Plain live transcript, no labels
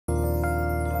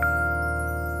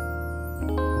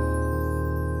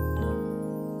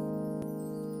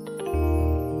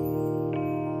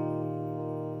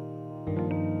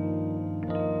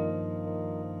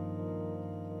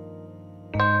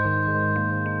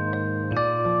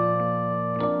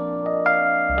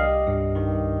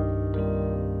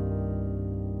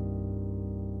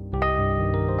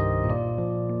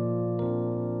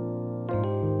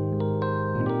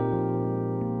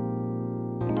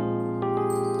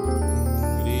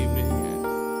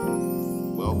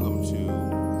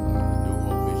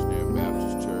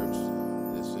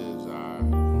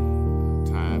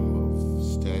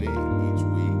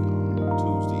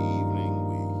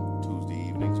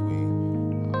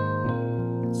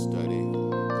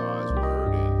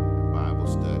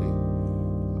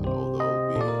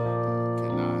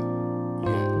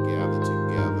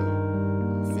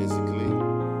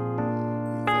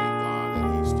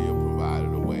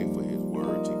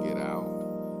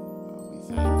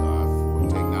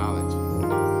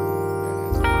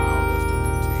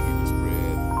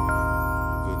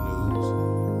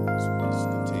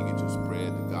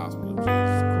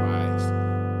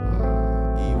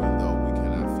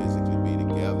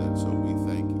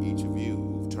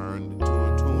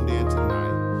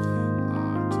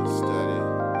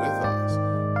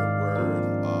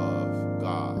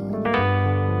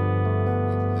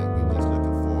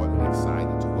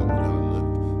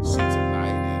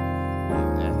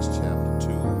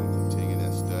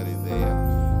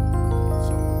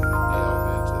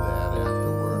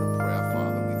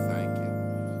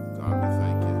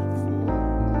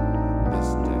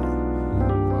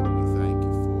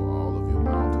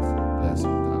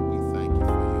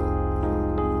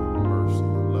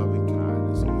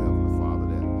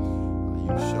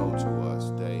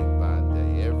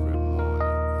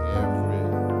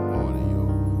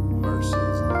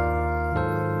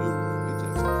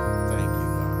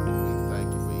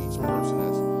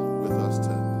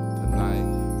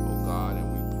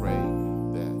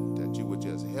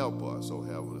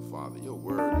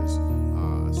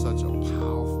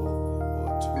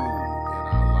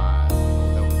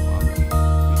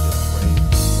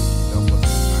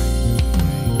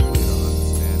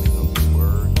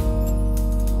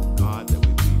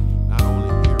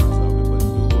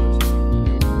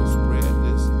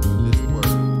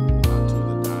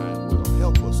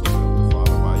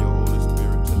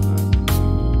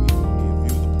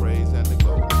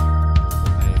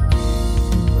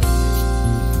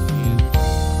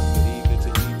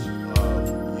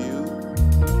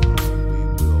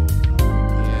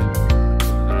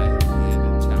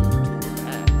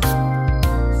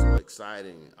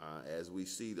we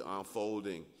see the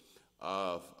unfolding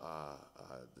of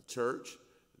the church,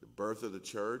 the birth of the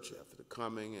church after the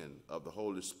coming and of the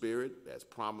Holy Spirit as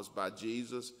promised by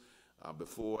Jesus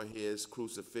before his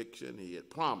crucifixion. He had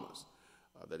promised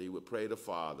that he would pray the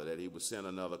Father, that he would send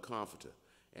another comforter.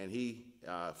 And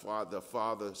the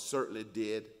Father certainly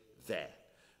did that.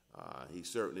 He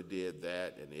certainly did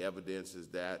that, and the evidence is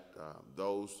that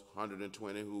those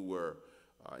 120 who were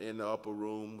in the upper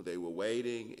room, they were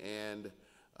waiting, and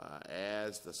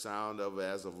as the sound of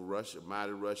a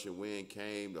mighty rushing wind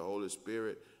came, the Holy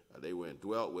Spirit, they were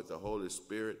indwelt with the Holy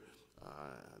Spirit.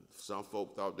 Some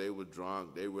folk thought they were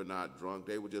drunk. They were not drunk.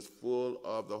 They were just full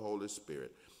of the Holy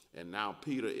Spirit. And now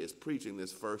Peter is preaching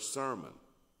this first sermon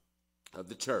of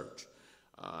the church.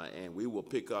 And we will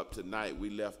pick up tonight. We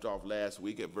left off last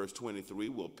week at verse 23.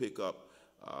 We'll pick up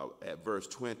at verse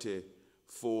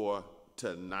 24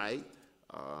 tonight.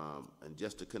 And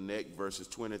just to connect verses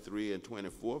 23 and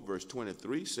 24, verse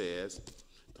 23 says,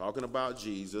 talking about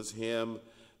Jesus, him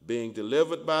being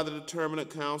delivered by the determinate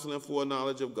counsel and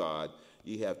foreknowledge of God,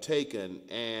 ye have taken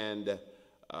and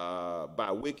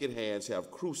by wicked hands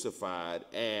have crucified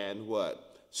and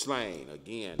what? Slain.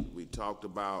 Again, we talked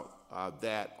about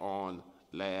that on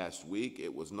last week.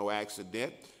 It was no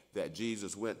accident that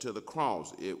Jesus went to the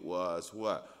cross. It was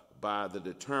what? By the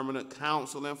determinate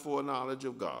counsel and foreknowledge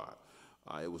of God.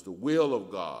 It was the will of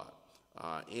God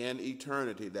in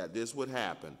eternity that this would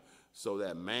happen so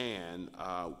that man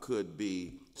could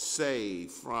be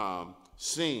saved from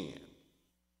sin.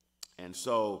 And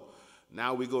so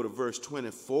now we go to verse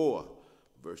 24.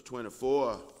 Verse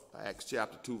 24, Acts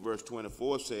chapter 2, verse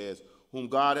 24 says, whom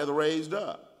God hath raised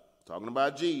up. Talking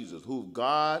about Jesus, whom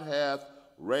God hath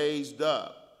raised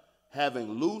up,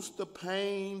 having loosed the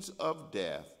pains of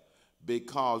death,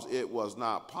 because it was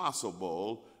not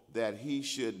possible that he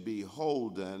should be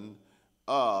holden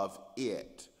of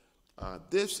it.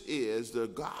 This is the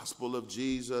gospel of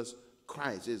Jesus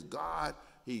Christ. It's God.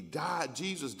 He died.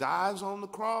 Jesus dies on the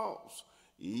cross.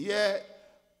 Yet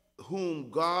whom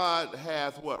God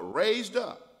hath what? Raised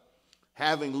up,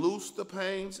 having loosed the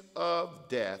pains of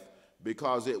death,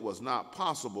 because it was not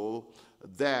possible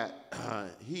that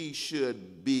he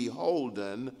should be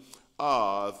holden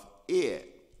of it.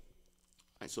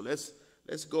 And so let's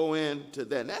go into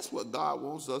that. And that's what God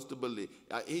wants us to believe.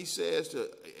 He says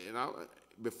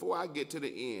before I get to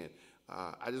the end,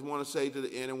 I just want to say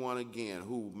to anyone again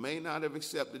who may not have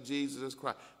accepted Jesus as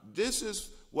Christ, this is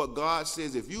what God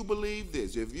says. If you believe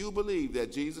this, if you believe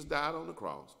that Jesus died on the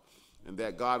cross and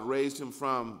that God raised him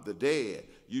from the dead,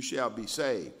 you shall be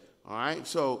saved. All right,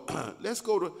 so let's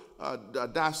go to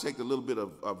dissect a little bit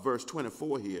of verse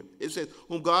 24 here. It says,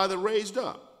 whom God hath raised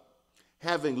up,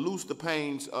 having loosed the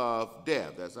pains of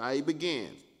death. That's how he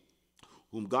begins.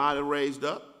 Whom God hath raised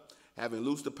up, having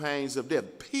loosed the pains of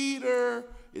death. Peter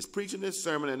is preaching this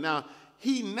sermon, and now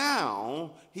he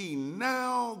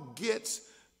gets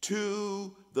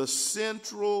to the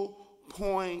central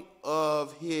point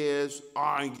of his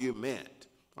argument.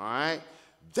 All right,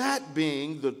 that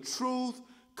being the truth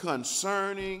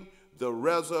concerning the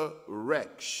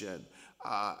resurrection.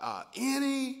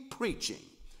 Any preaching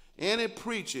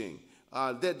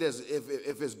that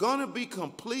if it's going to be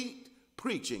complete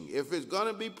preaching, if it's going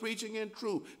to be preaching in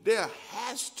truth, there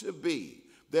has to be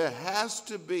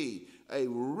a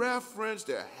reference,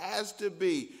 there has to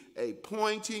be a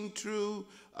pointing to,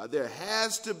 there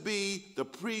has to be the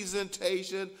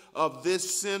presentation of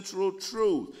this central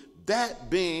truth,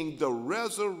 that being the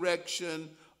resurrection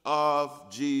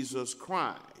of Jesus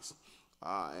Christ.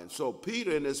 And so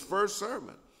Peter, in his first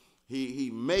sermon, he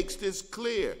makes this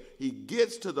clear. He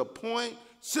gets to the point,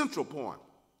 central point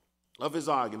of his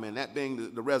argument, that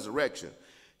being the resurrection.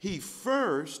 He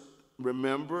first,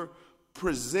 remember,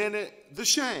 presented the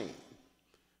shame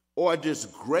or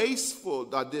disgraceful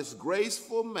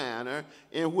manner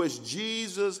in which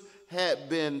Jesus had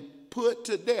been put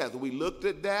to death. We looked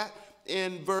at that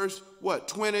in verse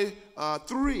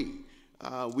 23.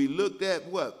 We looked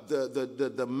at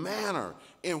the manner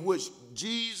in which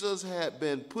Jesus had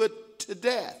been put to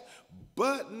death.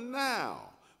 But now,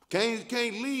 can't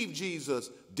leave Jesus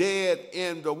dead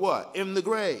in the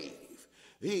grave.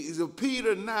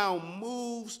 Peter now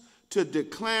moves to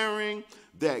declaring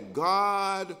that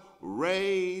God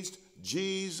raised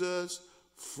Jesus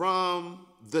from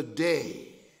the dead.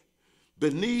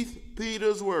 Beneath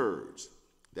Peter's words,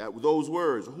 those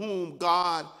words, whom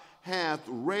God hath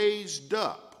raised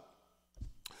up,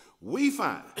 we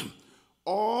find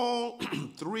all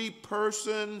three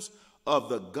persons of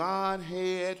the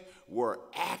Godhead were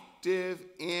active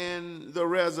in the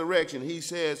resurrection. He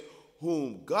says,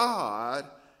 whom God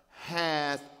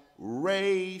hath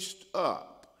raised up.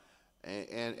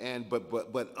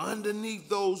 But underneath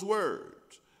those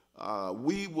words,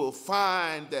 we will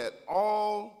find that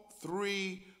all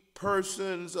three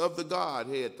persons of the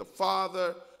Godhead, the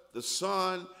Father, the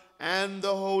Son, and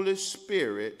the Holy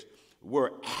Spirit,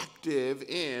 were active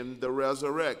in the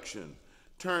resurrection.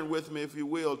 Turn with me, if you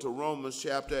will, to Romans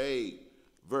chapter 8,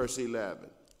 verse 11.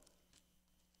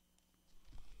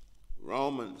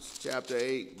 Romans chapter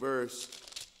 8, verse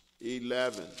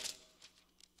 11.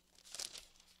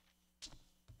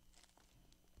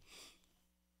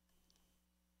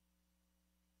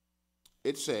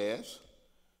 It says,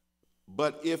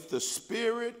 "But if the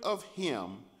spirit of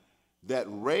him that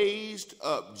raised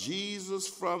up Jesus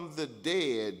from the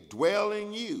dead dwell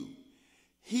in you,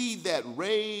 he that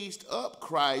raised up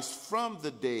Christ from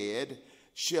the dead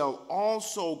shall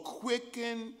also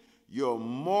quicken your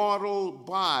mortal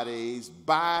bodies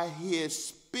by his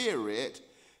spirit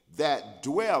that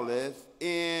dwelleth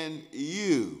in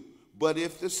you. But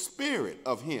if the spirit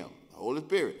of him," the Holy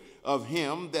Spirit, "of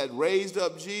him that raised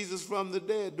up Jesus from the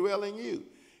dead dwell in you,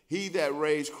 he that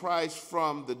raised Christ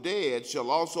from the dead shall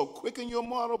also quicken your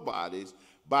mortal bodies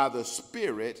by the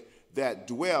Spirit that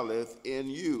dwelleth in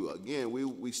you." Again,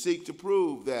 we seek to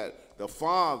prove that the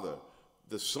Father,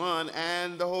 the Son,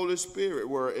 and the Holy Spirit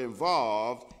were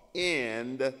involved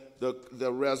in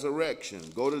the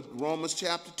resurrection. Go to Romans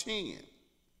chapter 10.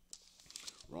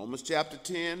 Romans chapter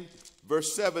 10,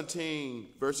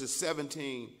 verses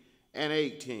 17 and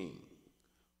 18.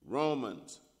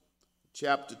 Romans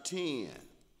chapter 10.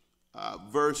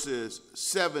 Verses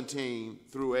 17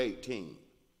 through 18.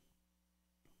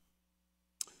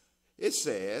 It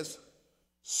says,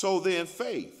 "So then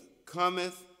faith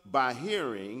cometh by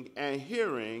hearing, and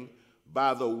hearing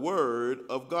by the word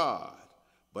of God.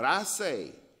 But I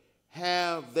say,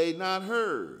 have they not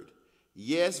heard?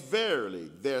 Yes, verily,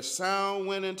 their sound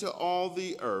went into all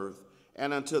the earth,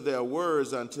 and unto their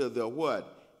words unto the" what?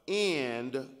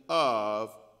 "End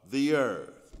of the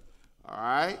earth." All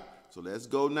right? So let's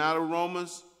go now to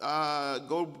Romans,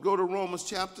 go to Romans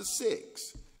chapter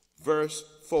 6, verse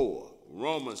 4.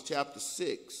 Romans chapter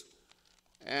 6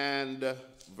 and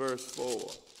verse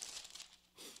 4.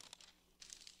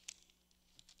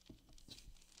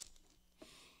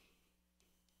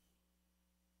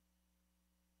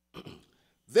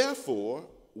 "Therefore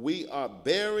we are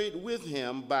buried with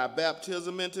him by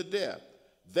baptism into death,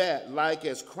 that like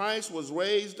as Christ was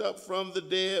raised up from the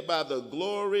dead by the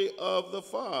glory of the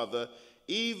Father,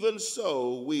 even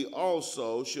so we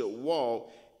also should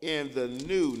walk in the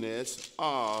newness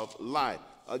of life."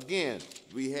 Again,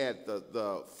 we had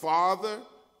the Father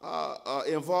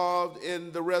involved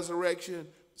in the resurrection,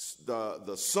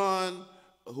 the Son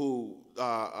who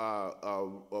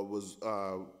was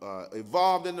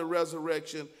involved in the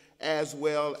resurrection, as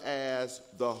well as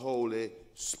the Holy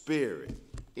Spirit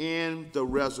in the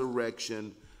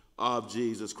resurrection of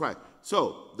Jesus Christ.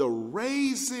 So the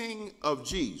raising of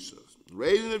Jesus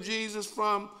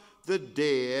from the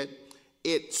dead,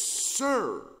 it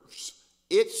serves,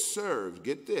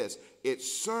 get this, it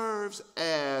serves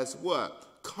as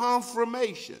what?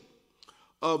 Confirmation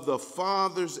of the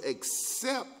Father's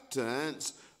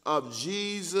acceptance of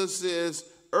Jesus's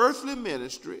earthly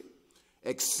ministry,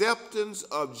 acceptance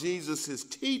of Jesus's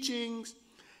teachings,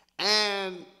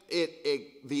 and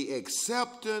the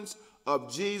acceptance of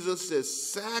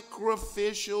Jesus'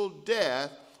 sacrificial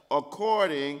death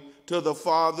according to the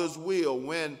Father's will.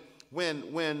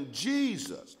 When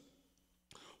Jesus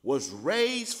was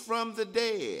raised from the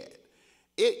dead,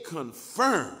 it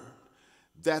confirmed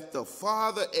that the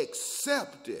Father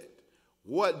accepted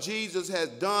what Jesus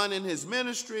had done in his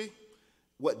ministry,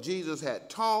 what Jesus had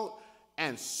taught,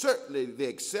 and certainly the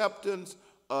acceptance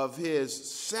of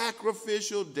his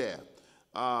sacrificial death.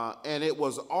 And it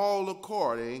was all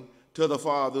according to the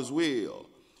Father's will.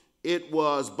 It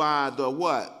was by the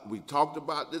what? We talked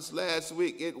about this last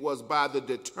week. It was by the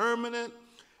determinate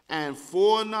and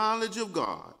foreknowledge of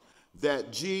God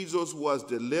that Jesus was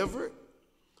delivered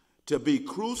to be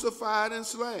crucified and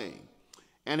slain.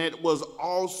 And it was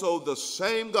also the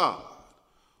same God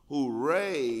who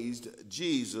raised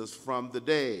Jesus from the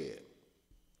dead.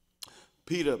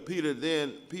 Peter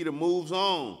moves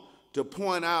on to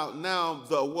point out now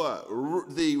the what?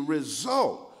 The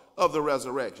result of the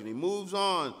resurrection. He moves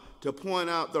on to point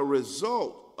out the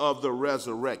result of the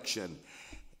resurrection.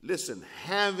 Listen,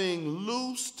 having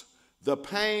loosed the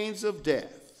pains of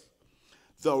death,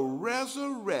 the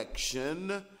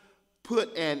resurrection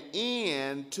put an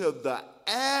end to the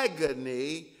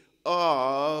agony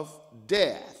of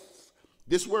death.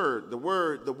 This word, the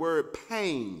word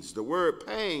pains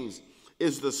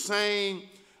is the same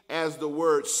as the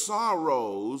word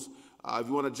sorrows If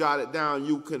you want to jot it down,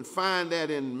 you can find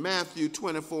that in Matthew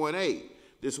 24:8.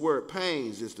 This word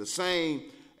pains is the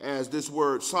same as this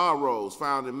word sorrows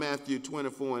found in Matthew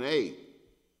 24:8.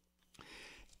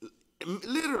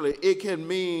 Literally, it can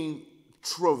mean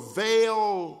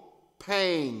travail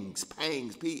pangs,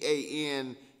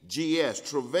 P-A-N-G-S,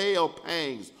 travail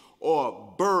pangs,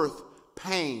 or birth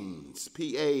pains,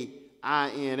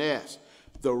 P-A-I-N-S.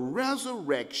 The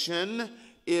resurrection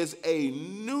is a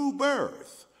new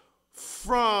birth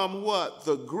from what?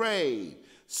 The grave,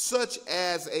 such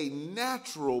as a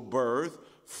natural birth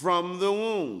from the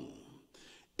womb.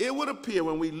 It would appear,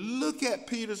 when we look at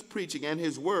Peter's preaching and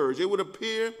his words, it would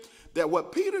appear that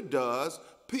what Peter does,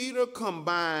 Peter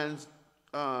combines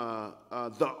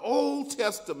the Old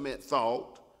Testament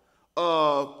thought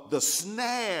of the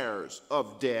snares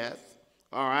of death,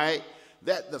 all right?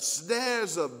 That the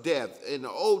snares of death, in the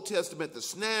Old Testament, the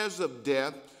snares of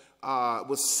death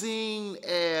was seen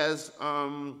as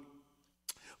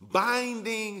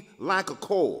binding like a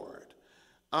cord.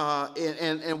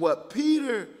 And what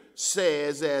Peter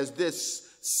says as this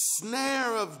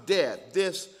snare of death,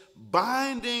 this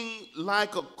binding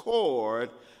like a cord,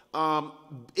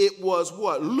 it was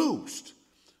what? Loosed,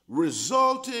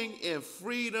 resulting in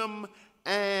freedom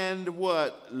and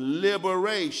what?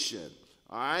 Liberation.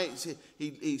 All right,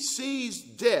 he sees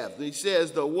death. He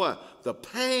says the what? The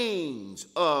pains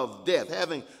of death,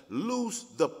 having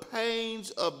loosed the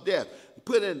pains of death,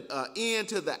 put an end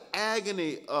to the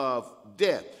agony of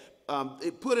death.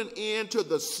 It put an end to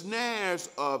the snares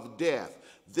of death.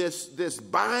 This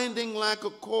binding like a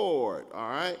cord, all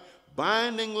right?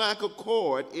 Binding like a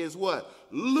cord is what?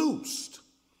 Loosed,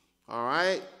 all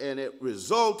right? And it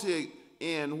resulted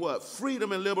in what?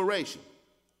 Freedom and liberation.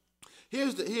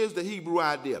 Here's the Hebrew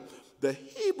idea. The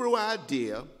Hebrew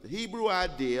idea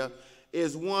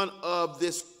is one of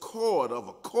this cord, of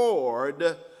a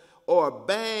cord or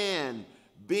band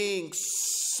being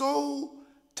so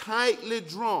tightly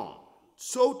drawn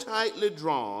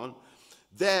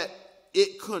that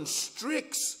it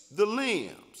constricts the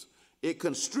limbs. It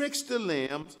constricts the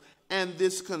limbs, and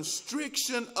this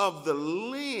constriction of the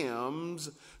limbs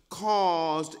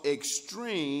caused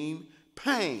extreme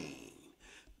pain.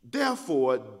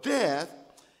 Therefore, death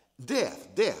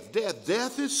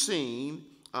is seen,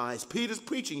 as Peter's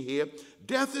preaching here,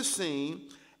 death is seen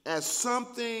as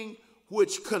something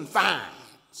which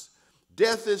confines.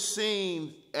 Death is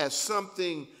seen as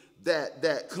something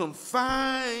that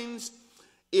confines.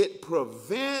 It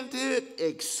prevented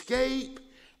escape,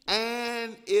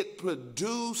 and it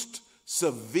produced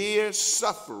severe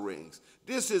sufferings.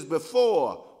 This is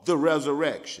before the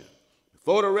resurrection.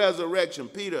 Before the resurrection,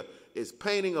 Peter is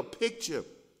painting a picture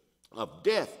of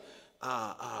death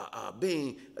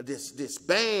being this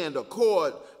band or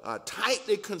cord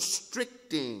tightly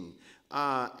constricting,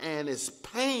 and it's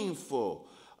painful,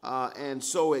 and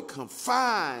so it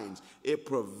confines, it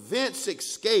prevents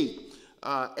escape,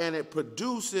 and it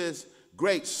produces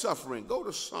great suffering. Go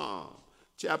to Psalm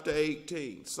chapter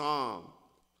 18. Psalm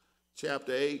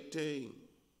chapter 18.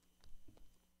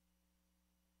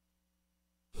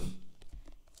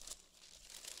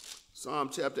 Psalm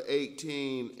chapter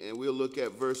 18, and we'll look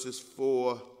at verses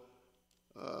 4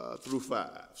 through 5.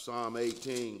 Psalm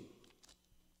 18,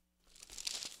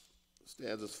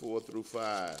 stanzas 4 through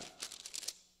 5.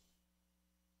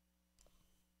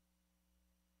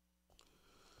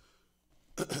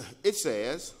 It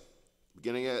says,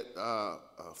 beginning at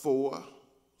 4,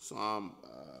 Psalm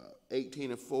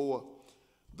 18 and 4,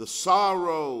 the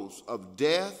sorrows of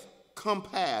death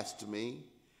compassed me,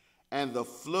 and the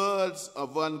floods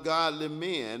of ungodly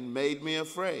men made me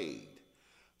afraid.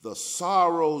 The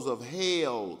sorrows of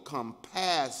hell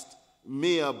compassed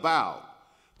me about.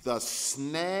 The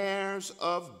snares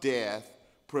of death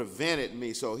prevented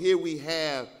me. So here we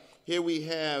have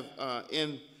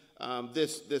in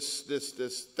this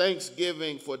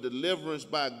thanksgiving for deliverance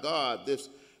by God, this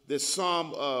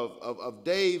psalm of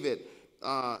David.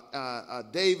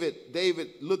 David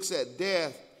looks at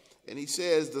death, and he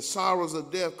says, the sorrows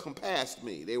of death compassed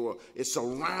me. It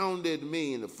surrounded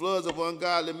me, and the floods of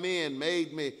ungodly men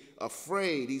made me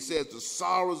afraid. He says, the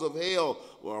sorrows of hell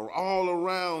were all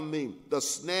around me. The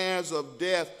snares of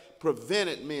death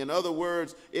prevented me. In other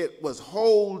words, it was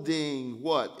holding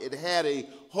what? It had a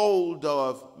hold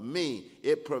of me.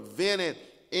 It prevented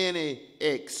any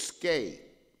escape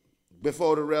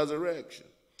before the resurrection.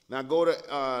 Now go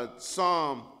to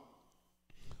Psalm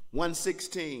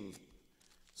 116.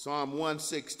 Psalm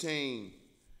 116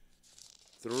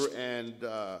 and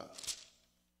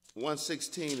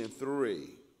 116 and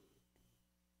 3.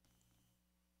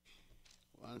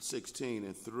 116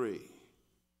 and 3.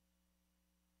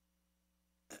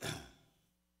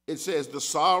 It says, the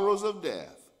sorrows of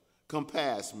death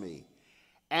compassed me,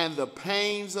 and the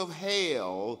pains of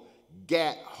hell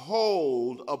gat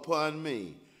hold upon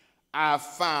me. I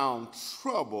found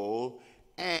trouble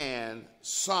and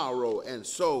sorrow. And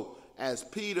so as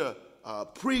Peter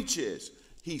preaches,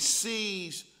 he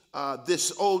sees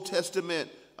this Old Testament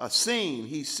scene.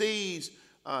 He sees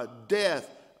death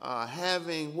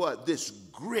having what? This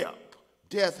grip.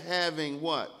 Death having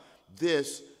what?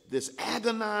 This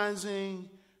agonizing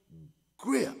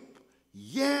grip.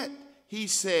 Yet he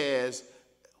says,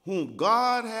 whom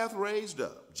God hath raised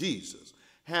up, Jesus,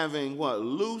 having what?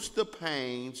 Loosed the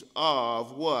pains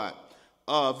of what?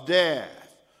 Of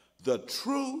death. The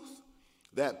truth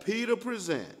that Peter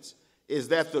presents is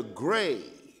that the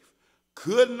grave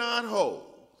could not hold,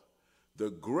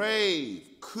 the grave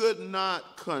could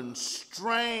not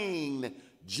constrain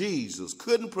Jesus,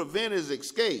 couldn't prevent his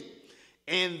escape,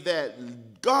 and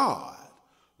that God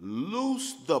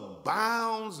loosed the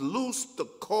bounds, loosed the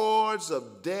cords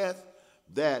of death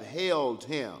that held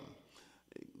him.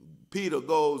 Peter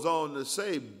goes on to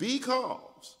say,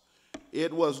 because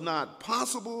it was not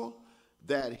possible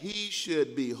that he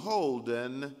should be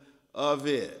holden of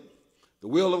it. The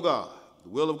will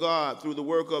of God through the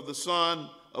work of the Son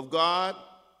of God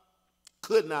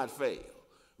could not fail.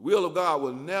 The will of God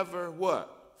will never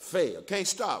what? Fail. Can't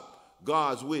stop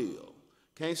God's will.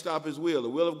 Can't stop his will. The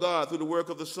will of God through the work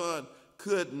of the Son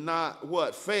could not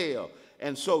what? Fail.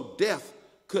 And so death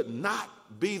could not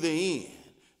be the end.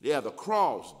 Yeah, the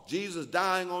cross, Jesus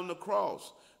dying on the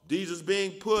cross, Jesus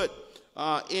being put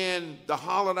in the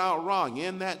hollowed out rock,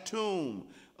 in that tomb,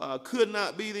 could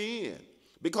not be the end.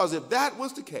 Because if that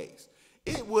was the case,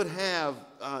 it would have,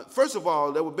 first of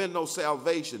all, there would have been no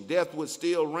salvation. Death would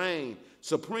still reign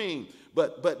supreme.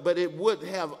 But it would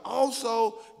have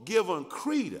also given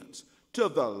credence to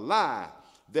the lie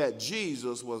that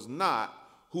Jesus was not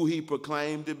who he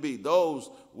proclaimed to be. Those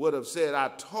would have said, I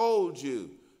told you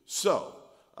so.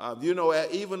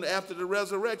 Even after the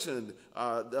resurrection,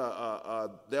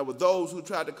 there were those who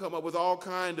tried to come up with all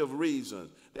kind of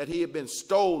reasons that he had been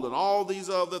stolen, all these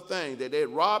other things, that they had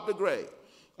robbed the grave.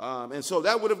 And so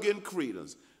that would have given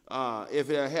credence if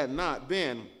there had not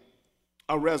been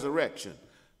a resurrection.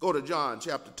 Go to John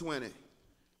chapter 20.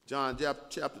 John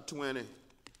chapter 20,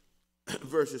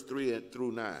 verses 3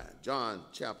 through 9. John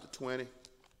chapter 20.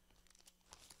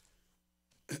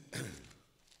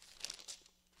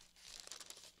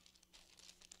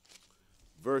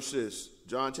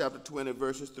 John chapter 20,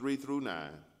 verses 3 through 9.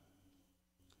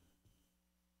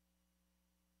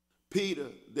 Peter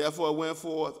therefore went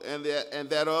forth and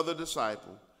that other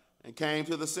disciple and came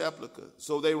to the sepulchre.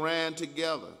 So they ran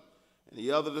together. And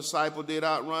the other disciple did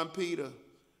outrun Peter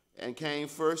and came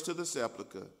first to the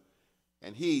sepulchre.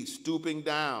 And he, stooping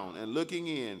down and looking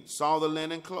in, saw the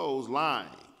linen clothes lying,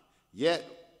 yet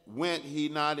went he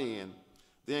not in.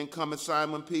 Then cometh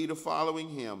Simon Peter following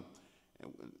him,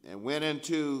 and went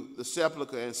into the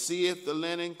sepulchre, and seeth the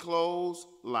linen clothes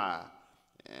lie,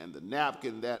 and the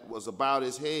napkin that was about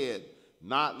his head,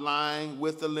 not lying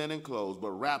with the linen clothes, but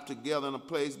wrapped together in a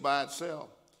place by itself.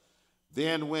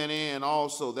 Then went in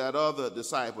also that other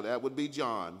disciple, that would be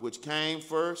John, which came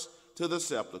first to the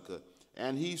sepulchre,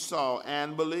 and he saw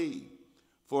and believed.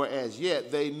 For as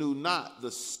yet they knew not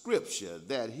the scripture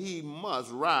that he must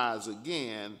rise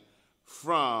again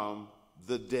from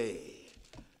the dead.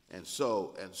 And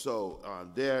so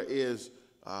there is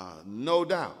no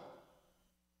doubt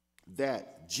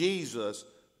that Jesus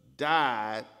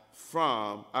was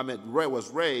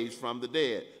raised from the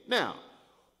dead. Now,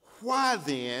 why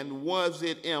then was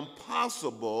it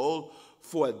impossible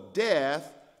for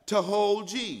death to hold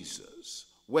Jesus?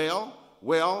 Well,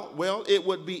 it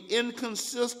would be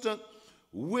inconsistent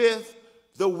with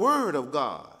the Word of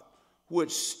God,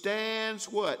 which stands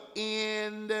what?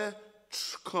 In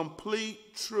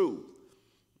complete truth.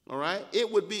 All right?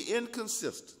 It would be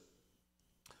inconsistent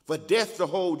for death to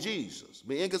hold Jesus.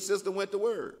 Be inconsistent with the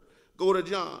Word. Go to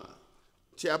John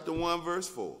chapter 1, verse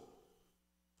 4.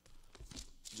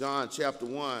 John chapter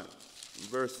 1,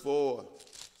 verse 4.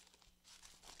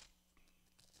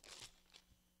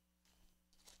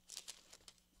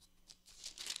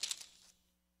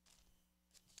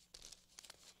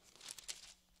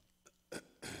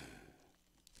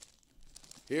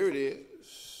 Here it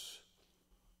is,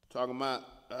 talking about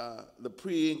the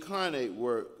pre-incarnate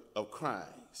work of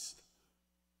Christ,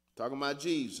 talking about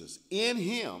Jesus. In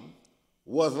him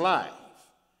was life,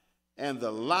 and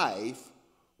the life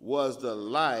was the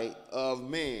light of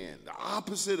men. The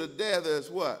opposite of death is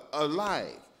what? A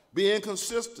life. Be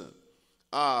inconsistent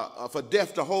for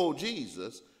death to hold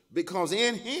Jesus, because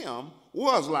in him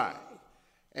was life,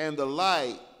 and the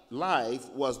light life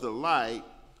was the light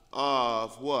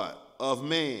of what? Of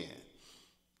man.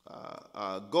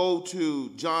 Go to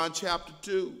John chapter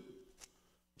 2.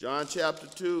 John chapter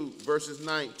 2, verses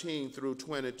 19 through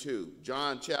 22.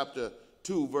 John chapter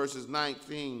 2, verses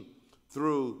 19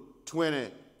 through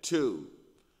 22.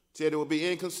 Said it would be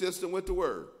inconsistent with the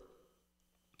word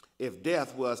if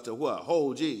death was to what?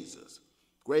 Hold Jesus.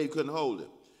 Grave couldn't hold him.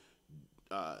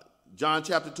 John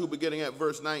chapter 2, beginning at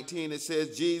verse 19, it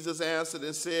says, Jesus answered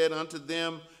and said unto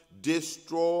them,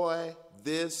 destroy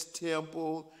this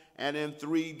temple, and in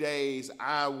 3 days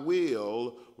I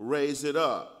will raise it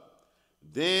up.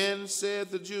 Then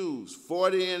said the Jews,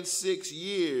 46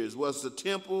 years was the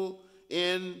temple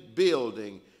in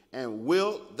building, and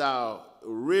wilt thou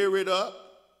rear it up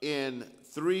in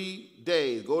 3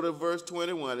 days? Go to verse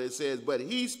 21. It says, but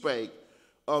he spake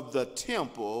of the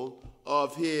temple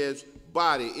of his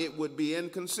body. It would be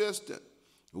inconsistent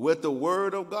with the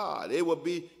word of God. It would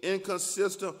be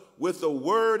inconsistent with the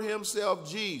word himself,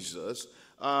 Jesus,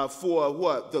 for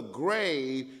what? The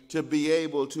grave to be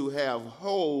able to have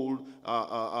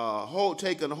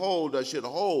taken hold, or should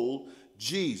hold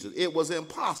Jesus. It was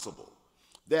impossible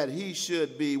that he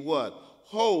should be what?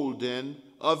 Holden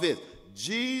of it.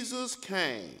 Jesus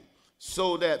came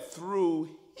so that through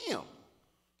him,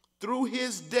 through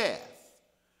his death,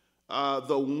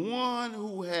 the one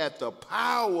who had the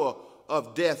power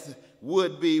of death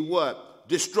would be what?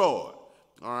 Destroyed.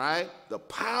 All right? The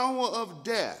power of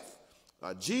death.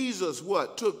 Jesus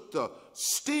what? Took the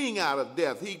sting out of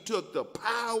death. He took the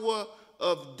power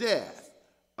of death.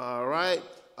 All right?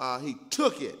 He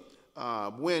took it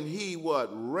when he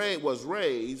was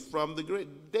raised from the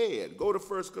dead. Go to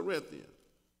 1 Corinthians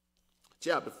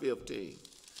chapter 15.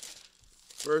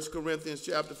 1 Corinthians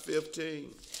chapter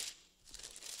 15.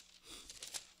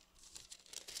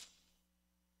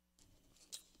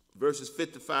 Verses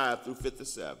 55 through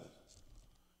 57.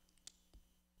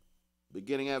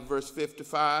 Beginning at verse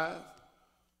 55,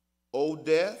 O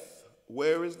death,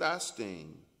 where is thy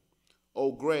sting?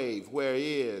 O grave, where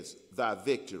is thy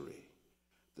victory?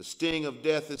 The sting of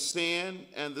death is sin,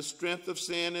 and the strength of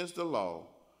sin is the law.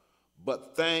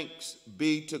 But thanks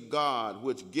be to God,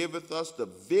 which giveth us the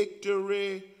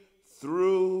victory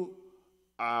through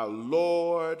our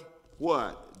Lord,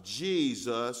 what?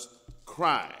 Jesus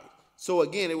Christ. So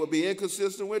again, it would be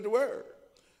inconsistent with the word.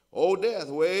 O death,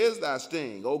 where is thy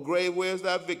sting? O grave, where is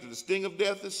thy victory? The sting of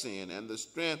death is sin, and the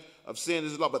strength of sin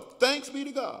is the law. But thanks be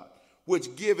to God,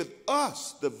 which giveth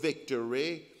us the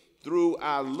victory through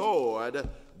our Lord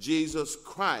Jesus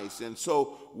Christ. And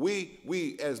so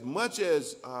we as much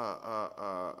as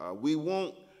we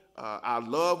want our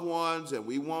loved ones and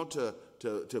we want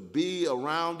to be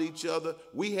around each other,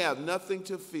 we have nothing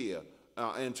to fear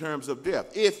in terms of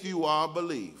death, if you are a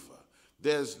believer.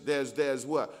 There's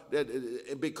what?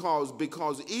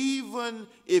 Because even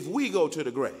if we go to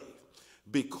the grave,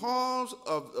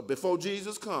 before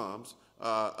Jesus comes,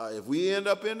 if we end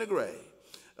up in the grave,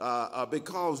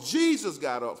 because Jesus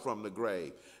got up from the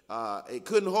grave, it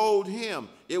couldn't hold him.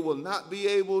 It will not be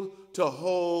able to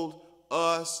hold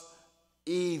us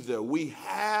either. We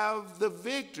have the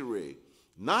victory,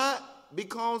 not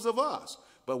because of us,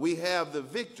 but we have the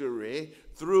victory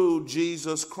through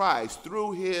Jesus Christ,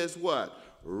 through his what?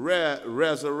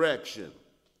 Resurrection.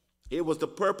 It was the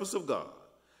purpose of God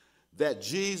that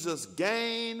Jesus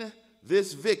gain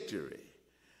this victory.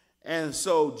 And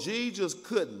so Jesus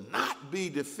could not be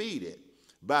defeated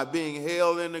by being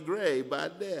held in the grave by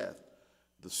death.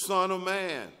 The Son of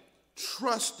Man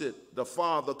trusted the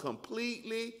Father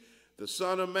completely. The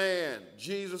Son of Man,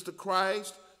 Jesus the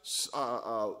Christ,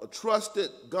 trusted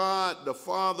God the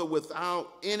Father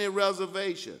without any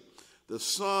reservation. The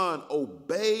Son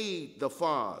obeyed the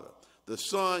Father. The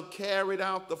Son carried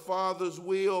out the Father's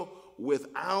will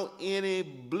without any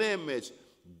blemish.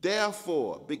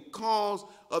 Therefore, because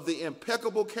of the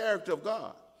impeccable character of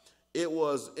God, it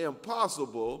was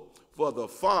impossible for the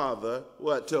Father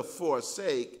to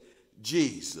forsake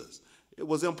Jesus. It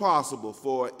was impossible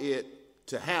for it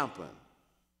to happen.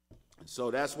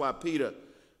 So that's why Peter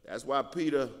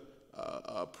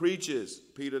preaches.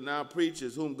 Peter now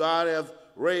preaches, whom God hath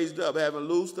raised up, having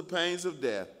loosed the pains of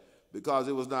death, because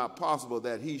it was not possible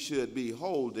that he should be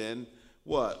holden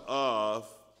what?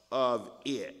 Of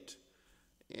it.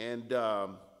 And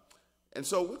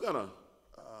so we're going to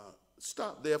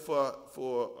stop there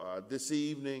for this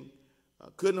evening.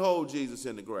 Couldn't hold Jesus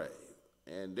in the grave.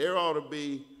 And there ought to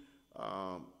be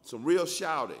some real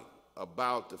shouting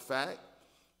about the fact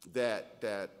that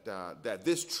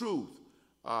this truth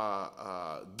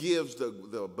gives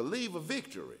the believer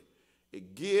victory.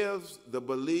 It gives the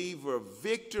believer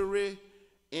victory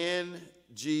in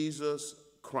Jesus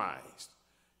Christ.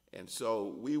 And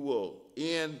so we will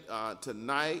end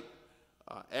tonight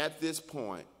at this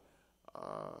point,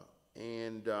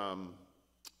 and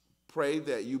pray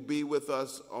that you be with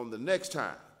us on the next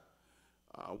time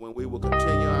when we will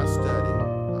continue our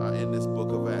study in this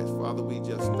book of Acts. Father, we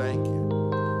just thank you.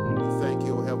 We thank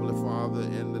you, Heavenly Father,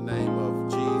 in the name of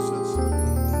Jesus.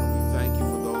 We thank you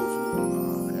for those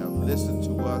who have listened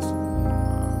to us